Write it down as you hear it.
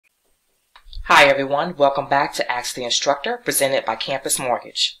Hi everyone, welcome back to Ask the Instructor presented by Campus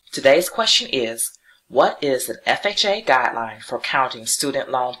Mortgage. Today's question is, what is an FHA guideline for counting student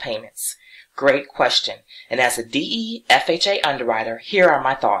loan payments? Great question, and as a DE FHA underwriter, here are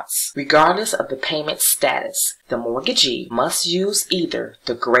my thoughts. Regardless of the payment status, the mortgagee must use either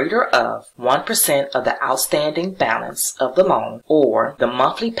the greater of 1% of the outstanding balance of the loan, or the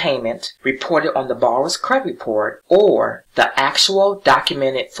monthly payment reported on the borrower's credit report, or the actual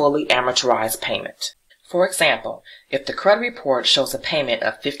documented fully amortized payment. For example, if the credit report shows a payment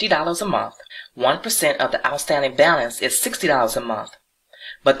of $50 a month, 1% of the outstanding balance is $60 a month.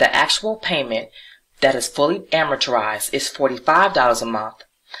 But the actual payment that is fully amortized is $45 a month.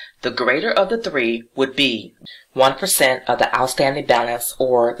 The greater of the three would be 1% of the outstanding balance,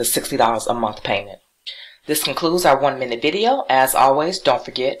 or the $60 a month payment. This concludes our 1-minute video. As always, don't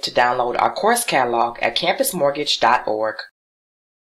forget to download our course catalog at campusmortgage.org.